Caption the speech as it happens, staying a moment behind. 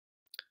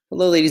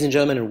Hello, ladies and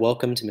gentlemen, and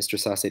welcome to Mr.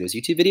 Saucedo's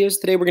YouTube videos.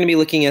 Today we're going to be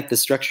looking at the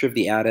structure of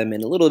the atom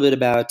and a little bit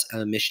about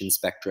emission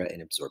spectra and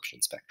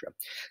absorption spectra.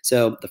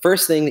 So the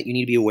first thing that you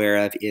need to be aware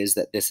of is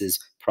that this is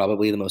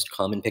probably the most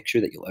common picture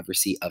that you'll ever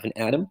see of an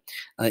atom.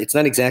 It's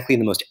not exactly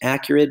the most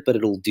accurate, but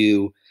it'll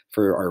do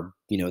for our,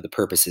 the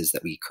purposes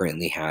that we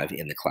currently have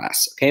in the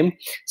class, okay?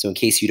 So in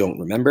case you don't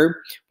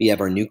remember, we have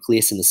our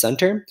nucleus in the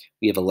center,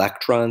 we have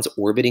electrons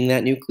orbiting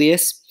that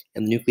nucleus,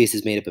 and the nucleus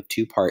is made up of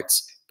two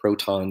parts,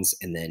 protons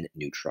and then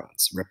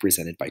neutrons,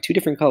 represented by two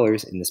different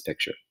colors in this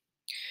picture.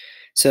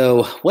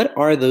 So what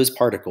are those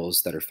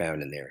particles that are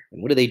found in there?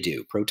 And what do they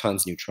do?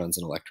 Protons, neutrons,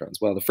 and electrons.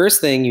 Well, the first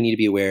thing you need to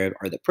be aware of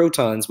are that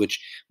protons, which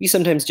we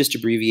sometimes just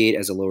abbreviate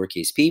as a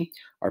lowercase p,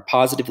 are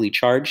positively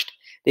charged.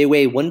 They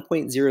weigh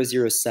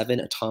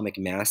 1.007 atomic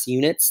mass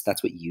units.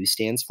 That's what U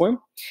stands for.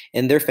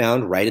 And they're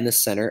found right in the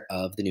center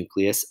of the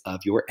nucleus of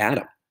your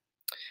atom.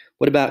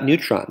 What about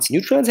neutrons?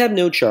 Neutrons have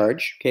no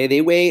charge, okay? They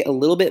weigh a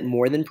little bit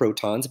more than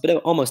protons, but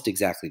almost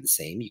exactly the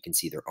same. You can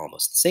see they're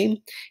almost the same.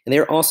 And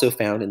they're also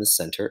found in the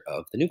center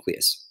of the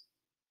nucleus.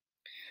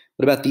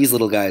 What about these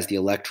little guys, the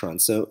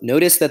electrons? So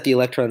notice that the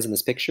electrons in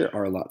this picture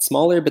are a lot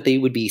smaller, but they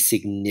would be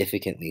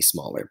significantly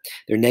smaller.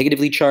 They're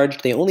negatively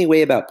charged. They only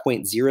weigh about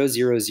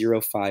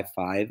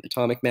 0.00055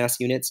 atomic mass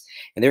units,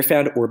 and they're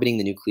found orbiting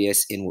the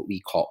nucleus in what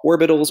we call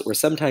orbitals or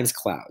sometimes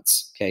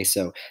clouds. Okay,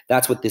 so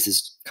that's what this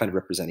is kind of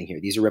representing here.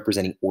 These are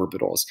representing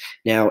orbitals.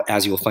 Now,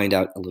 as you'll find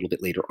out a little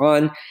bit later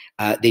on,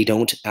 they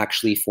don't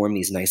actually form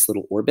these nice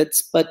little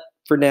orbits, but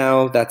for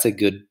now, that's a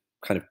good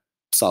kind of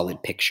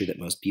solid picture that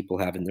most people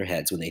have in their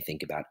heads when they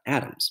think about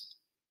atoms.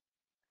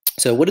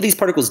 So what do these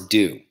particles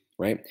do,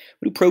 right?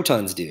 What do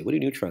protons do? What do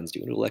neutrons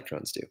do? What do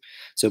electrons do?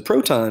 So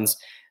protons,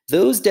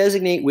 those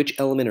designate which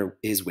element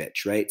is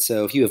which, right?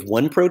 So if you have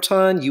one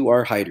proton, you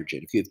are hydrogen.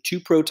 If you have two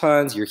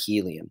protons, you're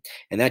helium.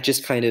 And that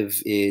just kind of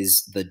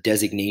is the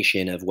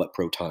designation of what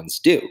protons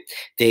do.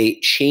 They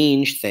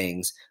change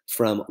things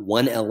from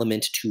one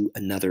element to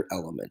another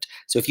element.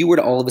 So if you were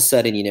to all of a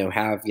sudden,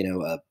 have,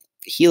 a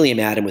helium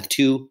atom with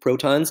two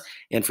protons,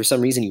 and for some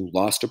reason you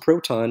lost a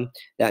proton,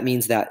 that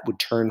means that would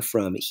turn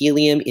from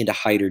helium into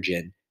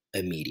hydrogen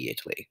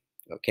immediately,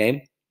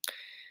 okay?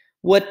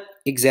 What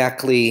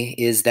exactly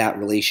is that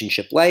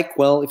relationship like?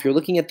 Well, if you're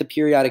looking at the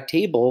periodic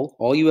table,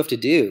 all you have to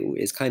do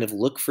is kind of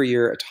look for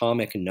your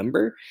atomic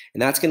number,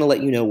 and that's going to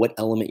let you know what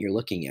element you're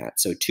looking at.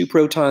 So two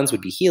protons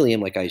would be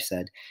helium, like I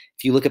said.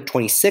 If you look up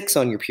 26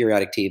 on your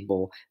periodic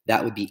table,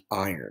 that would be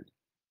iron.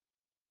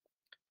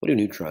 What do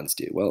neutrons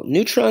do? Well,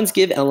 neutrons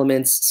give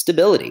elements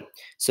stability.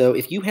 So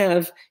if you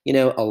have,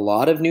 a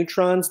lot of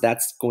neutrons,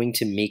 that's going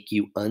to make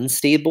you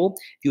unstable.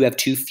 If you have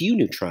too few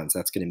neutrons,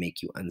 that's going to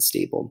make you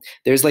unstable.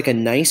 There's like a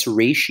nice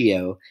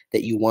ratio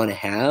that you want to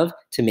have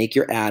to make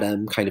your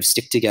atom kind of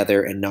stick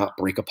together and not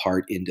break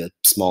apart into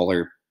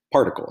smaller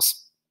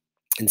particles.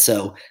 And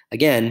so,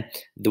 again,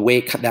 the way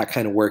that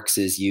kind of works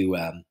is you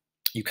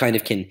kind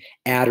of can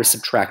add or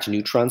subtract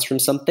neutrons from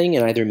something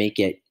and either make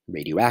it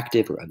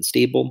radioactive or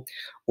unstable,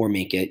 or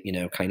make it,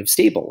 kind of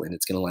stable, and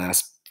it's going to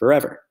last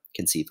forever,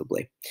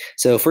 conceivably.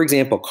 So, for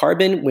example,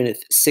 carbon with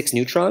 6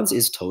 neutrons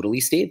is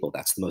totally stable.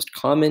 That's the most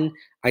common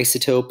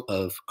isotope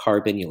of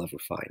carbon you'll ever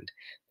find.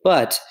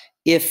 But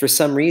if for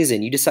some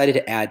reason you decided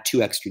to add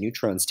 2 extra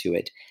neutrons to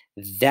it,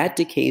 that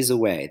decays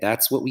away.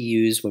 That's what we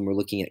use when we're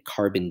looking at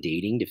carbon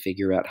dating to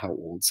figure out how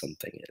old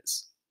something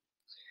is.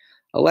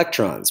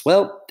 Electrons,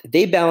 well,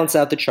 they balance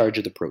out the charge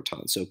of the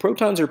protons. So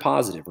protons are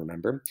positive,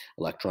 remember?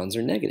 Electrons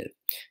are negative.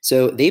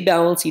 So they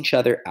balance each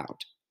other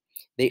out.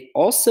 They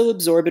also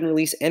absorb and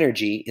release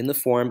energy in the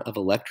form of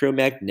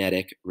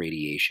electromagnetic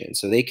radiation.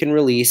 So they can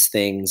release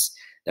things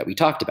that we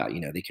talked about.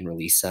 They can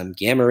release some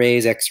gamma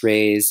rays,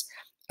 X-rays,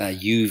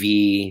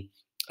 UV,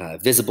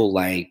 visible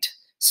light,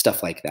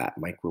 stuff like that,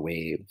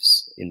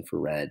 microwaves,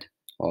 infrared,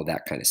 all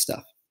that kind of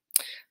stuff.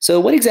 So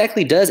what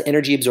exactly does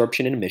energy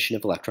absorption and emission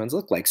of electrons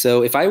look like?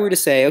 So if I were to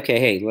say, okay,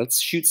 hey, let's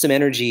shoot some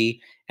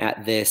energy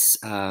at this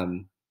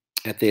atom,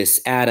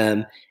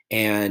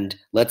 and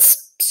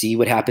let's see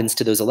what happens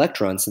to those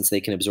electrons since they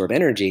can absorb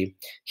energy,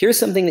 here's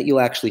something that you'll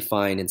actually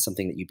find and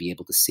something that you'd be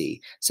able to see.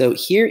 So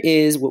here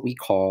is what we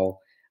call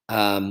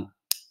an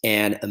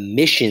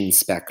emission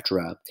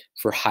spectra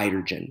for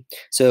hydrogen.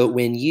 So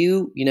when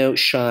you,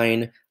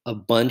 shine a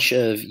bunch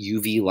of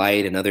UV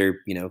light and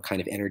other,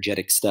 kind of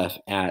energetic stuff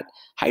at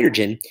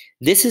hydrogen,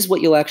 this is what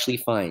you'll actually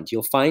find.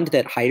 You'll find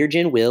that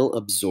hydrogen will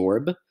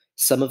absorb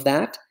some of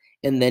that,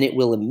 and then it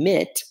will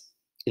emit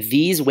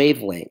these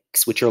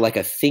wavelengths, which are like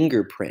a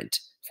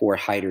fingerprint for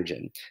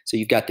hydrogen. So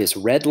you've got this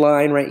red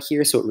line right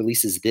here, so it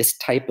releases this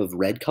type of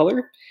red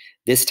color,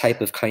 this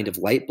type of kind of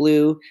light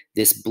blue,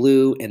 this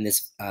blue, and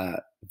this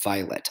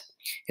violet.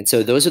 And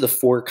so those are the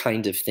 4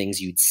 kind of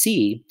things you'd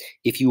see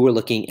if you were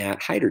looking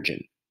at hydrogen.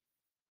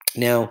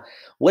 Now,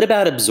 what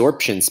about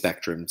absorption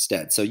spectrum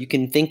instead? So you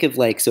can think of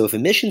so if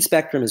emission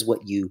spectrum is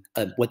what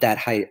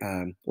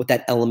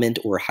that element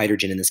or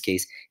hydrogen in this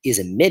case is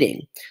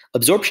emitting,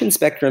 absorption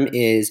spectrum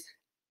is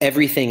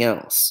everything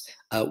else.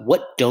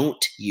 what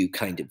don't you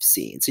kind of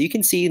see? And so you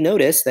can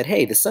notice that,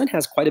 hey, the sun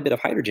has quite a bit of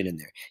hydrogen in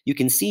there. You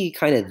can see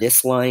kind of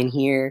this line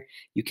here.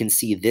 You can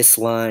see this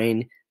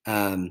line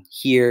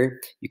here.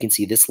 You can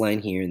see this line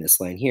here and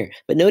this line here.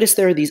 But notice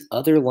there are these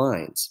other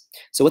lines.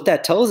 So what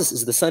that tells us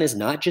is the sun is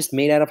not just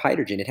made out of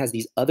hydrogen. It has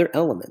these other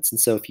elements.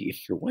 And so if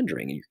you're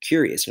wondering and you're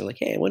curious, you're like,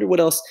 hey, I wonder what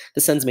else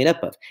the sun's made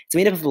up of. It's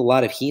made up of a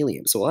lot of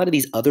helium. So a lot of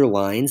these other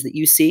lines that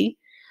you see,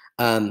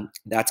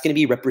 that's going to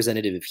be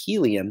representative of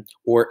helium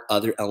or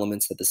other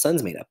elements that the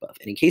sun's made up of.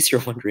 And in case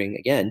you're wondering,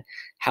 again,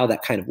 how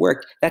that kind of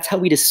worked, that's how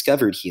we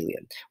discovered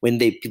helium. When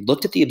they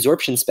looked at the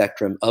absorption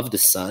spectrum of the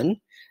sun,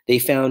 they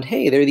found,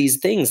 hey, there are these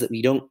things that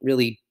we don't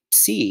really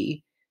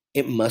see.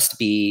 It must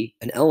be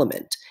an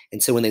element.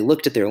 And so when they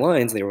looked at their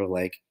lines, they were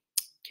like,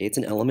 okay, it's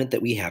an element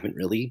that we haven't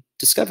really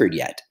discovered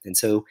yet. And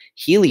so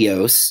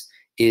helios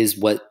is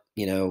what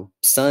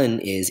sun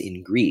is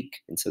in Greek.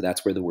 And so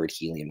that's where the word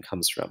helium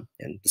comes from.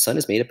 And the sun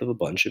is made up of a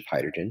bunch of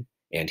hydrogen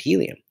and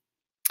helium.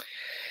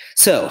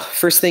 So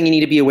first thing you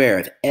need to be aware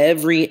of,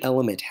 every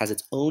element has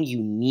its own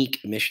unique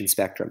emission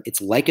spectrum.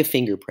 It's like a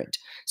fingerprint.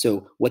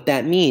 So what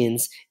that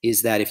means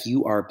is that if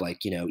you are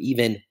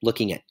even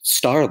looking at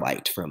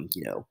starlight from,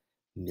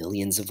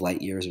 millions of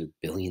light years or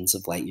billions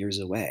of light years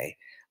away,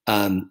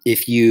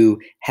 if you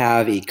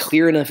have a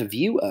clear enough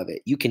view of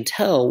it, you can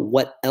tell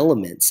what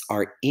elements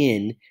are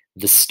in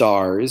the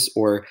stars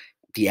or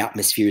the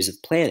atmospheres of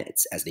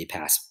planets as they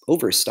pass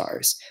over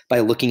stars by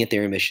looking at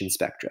their emission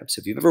spectra. So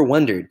if you've ever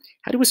wondered,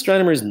 how do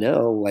astronomers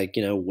know,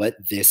 what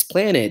this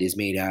planet is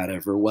made out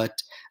of, or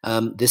what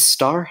this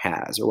star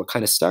has, or what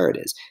kind of star it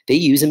is? They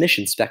use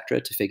emission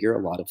spectra to figure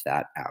a lot of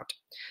that out.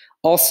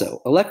 Also,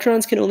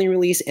 electrons can only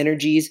release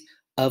energies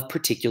of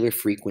particular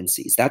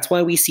frequencies. That's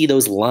why we see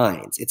those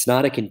lines. It's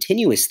not a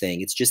continuous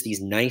thing. It's just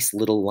these nice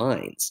little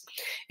lines.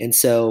 And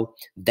so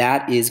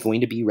that is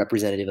going to be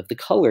representative of the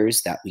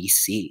colors that we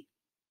see.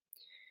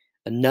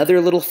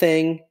 Another little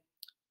thing,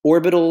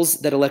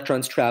 orbitals that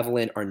electrons travel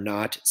in are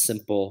not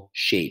simple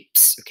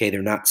shapes. Okay,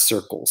 they're not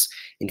circles.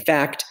 In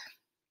fact,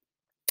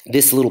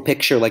 this little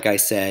picture, like I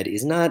said,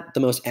 is not the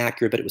most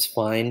accurate, but it was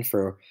fine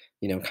for,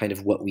 kind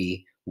of what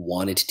we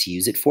wanted to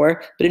use it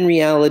for. But in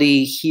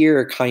reality, here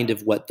are kind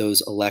of what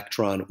those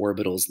electron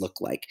orbitals look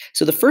like.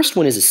 So the first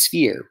one is a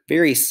sphere,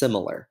 very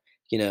similar,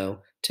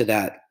 to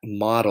that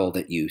model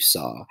that you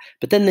saw.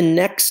 But then the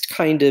next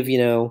kind of,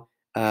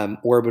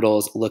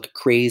 orbitals look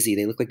crazy.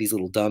 They look like these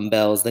little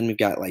dumbbells. Then we've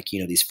got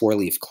these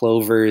four-leaf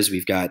clovers.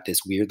 We've got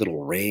this weird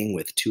little ring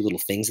with two little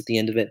things at the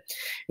end of it.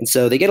 And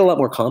so they get a lot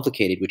more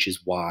complicated, which is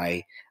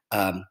why,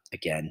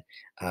 again,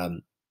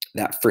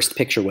 that first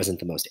picture wasn't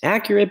the most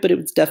accurate, but it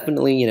was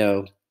definitely,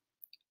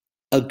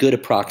 a good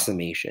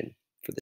approximation.